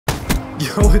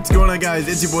Yo, what's going on, guys?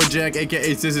 It's your boy Jack,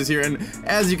 aka Scissors here, and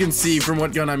as you can see from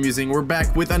what gun I'm using, we're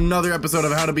back with another episode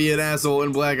of How to Be an Asshole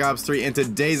in Black Ops 3, and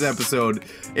today's episode,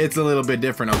 it's a little bit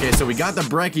different, okay? So we got the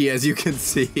brecci, as you can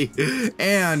see,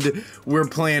 and we're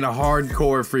playing a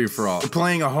hardcore free-for-all. We're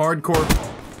playing a hardcore...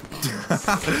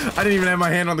 I didn't even have my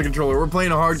hand on the controller. We're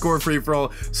playing a hardcore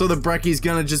free-for-all, so the brecci's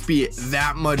gonna just be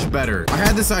that much better. I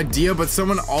had this idea, but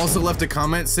someone also left a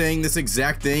comment saying this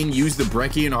exact thing, use the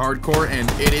brecci in hardcore, and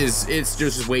it's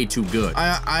just way too good.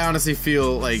 I honestly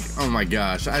feel like, oh my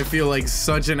gosh, I feel like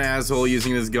such an asshole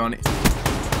using this gun.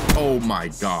 Oh my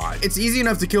god. It's easy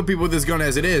enough to kill people with this gun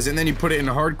as it is, and then you put it in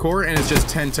hardcore, and it's just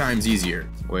 10 times easier.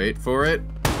 Wait for it.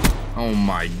 Oh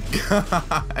my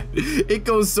god. It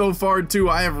goes so far too.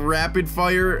 I have rapid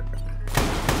fire.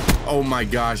 Oh my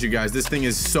gosh, you guys, this thing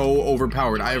is so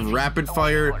overpowered. I have rapid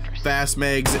fire, fast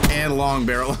mags, and long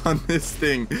barrel on this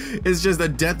thing. It's just a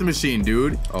death machine,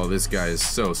 dude. Oh, this guy is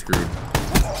so screwed.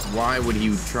 Why would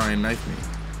he try and knife me?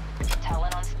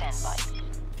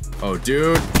 Oh,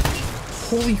 dude.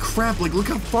 Holy crap, like, look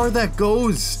how far that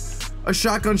goes. A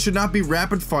shotgun should not be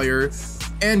rapid fire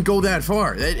and go that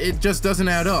far. It just doesn't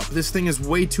add up. This thing is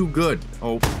way too good.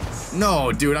 Oh,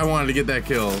 no, dude, I wanted to get that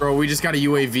kill. Bro, we just got a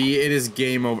UAV. It is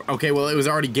game over. Okay, well, it was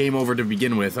already game over to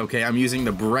begin with. Okay, I'm using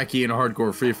the brecci in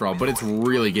hardcore free-for-all, but it's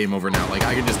really game over now. Like,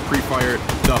 I can just pre-fire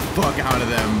the fuck out of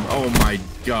them. Oh my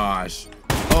gosh.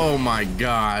 Oh my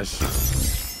gosh.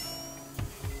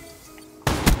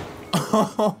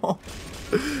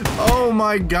 Oh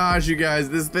my gosh, you guys,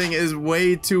 this thing is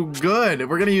way too good.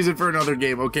 We're gonna use it for another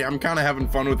game. Okay, I'm kind of having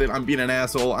fun with it. I'm being an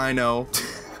asshole, I know.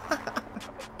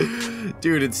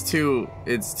 Dude, it's too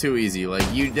easy. Like,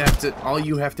 all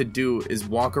you have to do is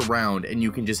walk around and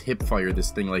you can just hip fire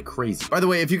this thing like crazy. By the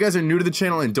way, if you guys are new to the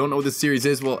channel and don't know what this series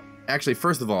is, well, actually,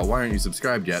 first of all, why aren't you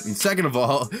subscribed yet? And second of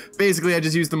all, basically, I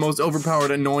just use the most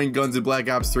overpowered, annoying guns in Black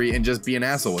Ops 3 and just be an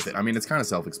asshole with it. I mean, it's kind of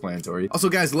self-explanatory. Also,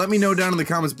 guys, let me know down in the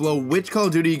comments below which Call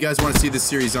of Duty you guys want to see this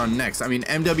series on next. I mean,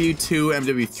 MW2,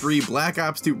 MW3, Black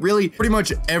Ops 2, really, pretty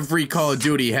much every Call of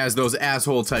Duty has those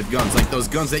asshole-type guns. Like, those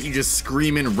guns that you just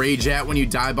scream and rage at when you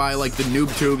die by, like the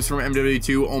noob tubes from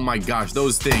MW2. Oh my gosh,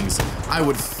 those things. I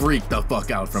would freak the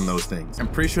fuck out from those things. I'm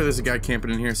pretty sure there's a guy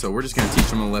camping in here, so we're just gonna teach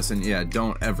him a lesson. Yeah,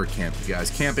 don't ever camp, you guys.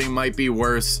 Camping might be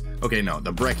worse. Okay, no,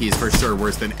 the brecci is for sure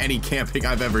worse than any camping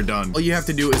I've ever done. All you have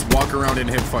to do is walk around and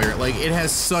hip fire. Like, it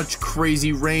has such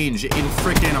crazy range in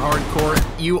freaking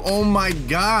hardcore. Oh my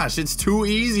gosh, it's too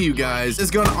easy, you guys.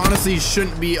 This gun honestly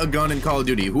shouldn't be a gun in Call of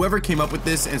Duty. Whoever came up with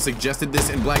this and suggested this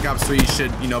in Black Ops 3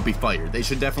 should, you know, be fired. They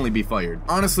should definitely be fired.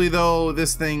 Honestly, though,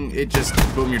 this thing, it just,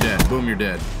 boom, you're dead. Boom, you're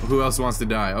dead. Who else wants to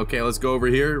die? Okay, let's go over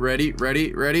here. Ready,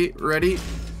 ready, ready, ready.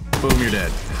 Boom, you're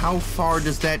dead. How far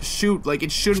does that shoot? Like,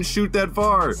 it shouldn't shoot that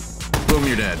far. Boom,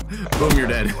 you're dead. Boom, you're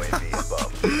dead.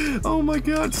 Oh my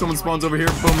god, someone spawns over here.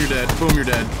 Boom, you're dead. Boom, you're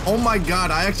dead. Oh my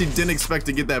god, I actually didn't expect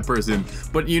to get that person.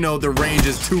 But, you know, the range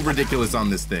is too ridiculous on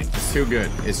this thing. It's too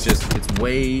good. It's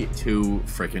way too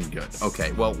freaking good.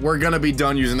 Okay, well, we're gonna be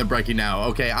done using the brecci now.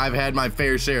 Okay, I've had my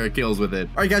fair share of kills with it.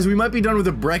 Alright, guys, we might be done with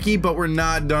the brecci, but we're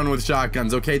not done with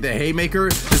shotguns, okay? The haymaker,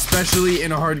 especially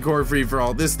in a hardcore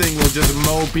free-for-all, this thing will just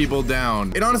mow people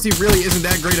down. It honestly really isn't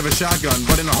that great of a shotgun,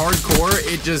 but in a hardcore,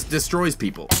 it just destroys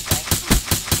people.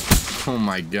 Oh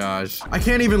my gosh. I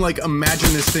can't even, like,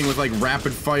 imagine this thing with, like,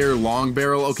 rapid fire long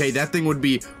barrel. Okay, that thing would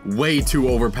be way too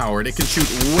overpowered. It can shoot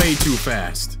way too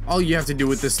fast. All you have to do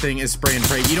with this thing is spray and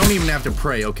pray. You don't even have to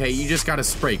pray, okay? You just gotta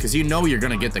spray, because you know you're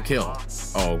gonna get the kill.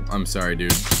 Oh, I'm sorry,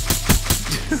 dude.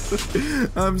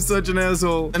 I'm such an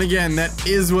asshole. And again, that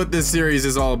is what this series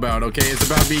is all about, okay? It's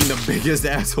about being the biggest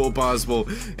asshole possible.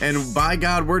 And by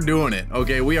God, we're doing it,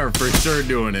 okay? We are for sure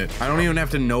doing it. I don't even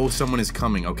have to know someone is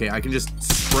coming, okay? I can just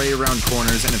spray around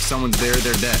corners, and if someone's there,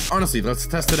 they're dead. Honestly, let's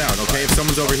test it out, okay? If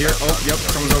someone's over here, oh, yep,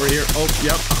 someone's over here, oh,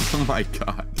 yep. Oh my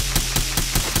God.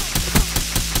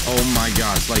 Oh my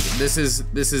gosh, like, this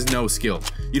is no skill.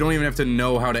 You don't even have to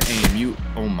know how to aim.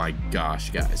 Oh my gosh,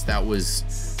 guys, that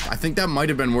was... I think that might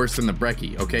have been worse than the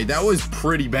brecci, okay? That was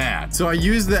pretty bad. So I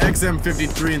used the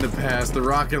XM53 in the past, the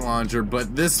rocket launcher,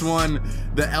 but this one,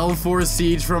 the L4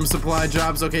 Siege from Supply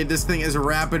Drops, okay, this thing is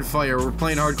rapid fire. We're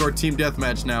playing hardcore team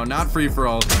deathmatch now, not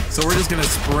free-for-all. So we're just gonna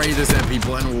spray this at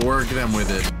people and work them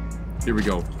with it. Here we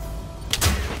go.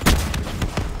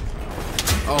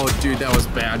 Oh, dude, that was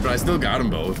bad, but I still got them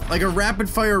both. Like a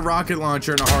rapid-fire rocket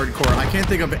launcher in a hardcore. I can't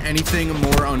think of anything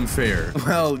more unfair.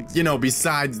 Well, you know,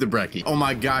 besides the brekkie. Oh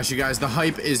my gosh, you guys, the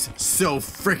hype is so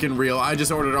freaking real. I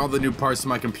just ordered all the new parts to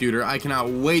my computer. I cannot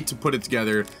wait to put it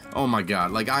together. Oh my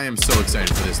god, like I am so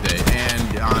excited for this day,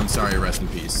 and I'm sorry, rest in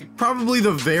peace. Probably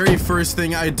the very first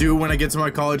thing I do when I get to my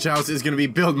college house is gonna be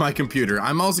build my computer.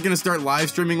 I'm also gonna start live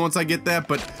streaming once I get that,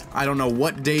 but I don't know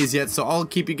what days yet, so I'll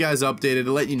keep you guys updated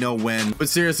to let you know when. But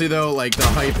seriously though, like the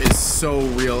hype is so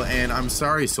real, and I'm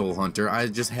sorry, Soul Hunter, I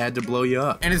just had to blow you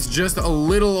up. And it's just a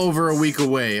little over a week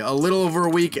away,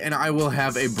 and I will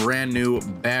have a brand new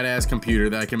badass computer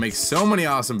that I can make so many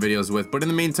awesome videos with. But in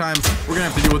the meantime, we're gonna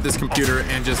have to deal with this computer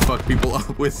and just fuck people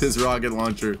up with this rocket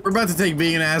launcher. We're about to take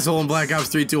being an asshole in Black Ops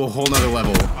 3 to a whole nother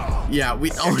level. Yeah,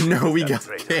 oh no, we got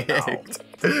kicked.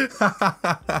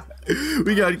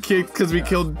 We got kicked because we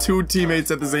killed 2 teammates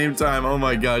at the same time. Oh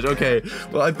my gosh. Okay,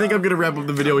 well, I think I'm gonna wrap up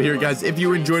the video here, guys. If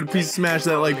you enjoyed, please smash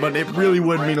that like button. It really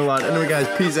would mean a lot. Anyway, guys,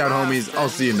 peace out, homies. I'll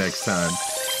see you next time.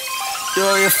 Do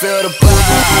you feel the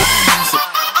vibe?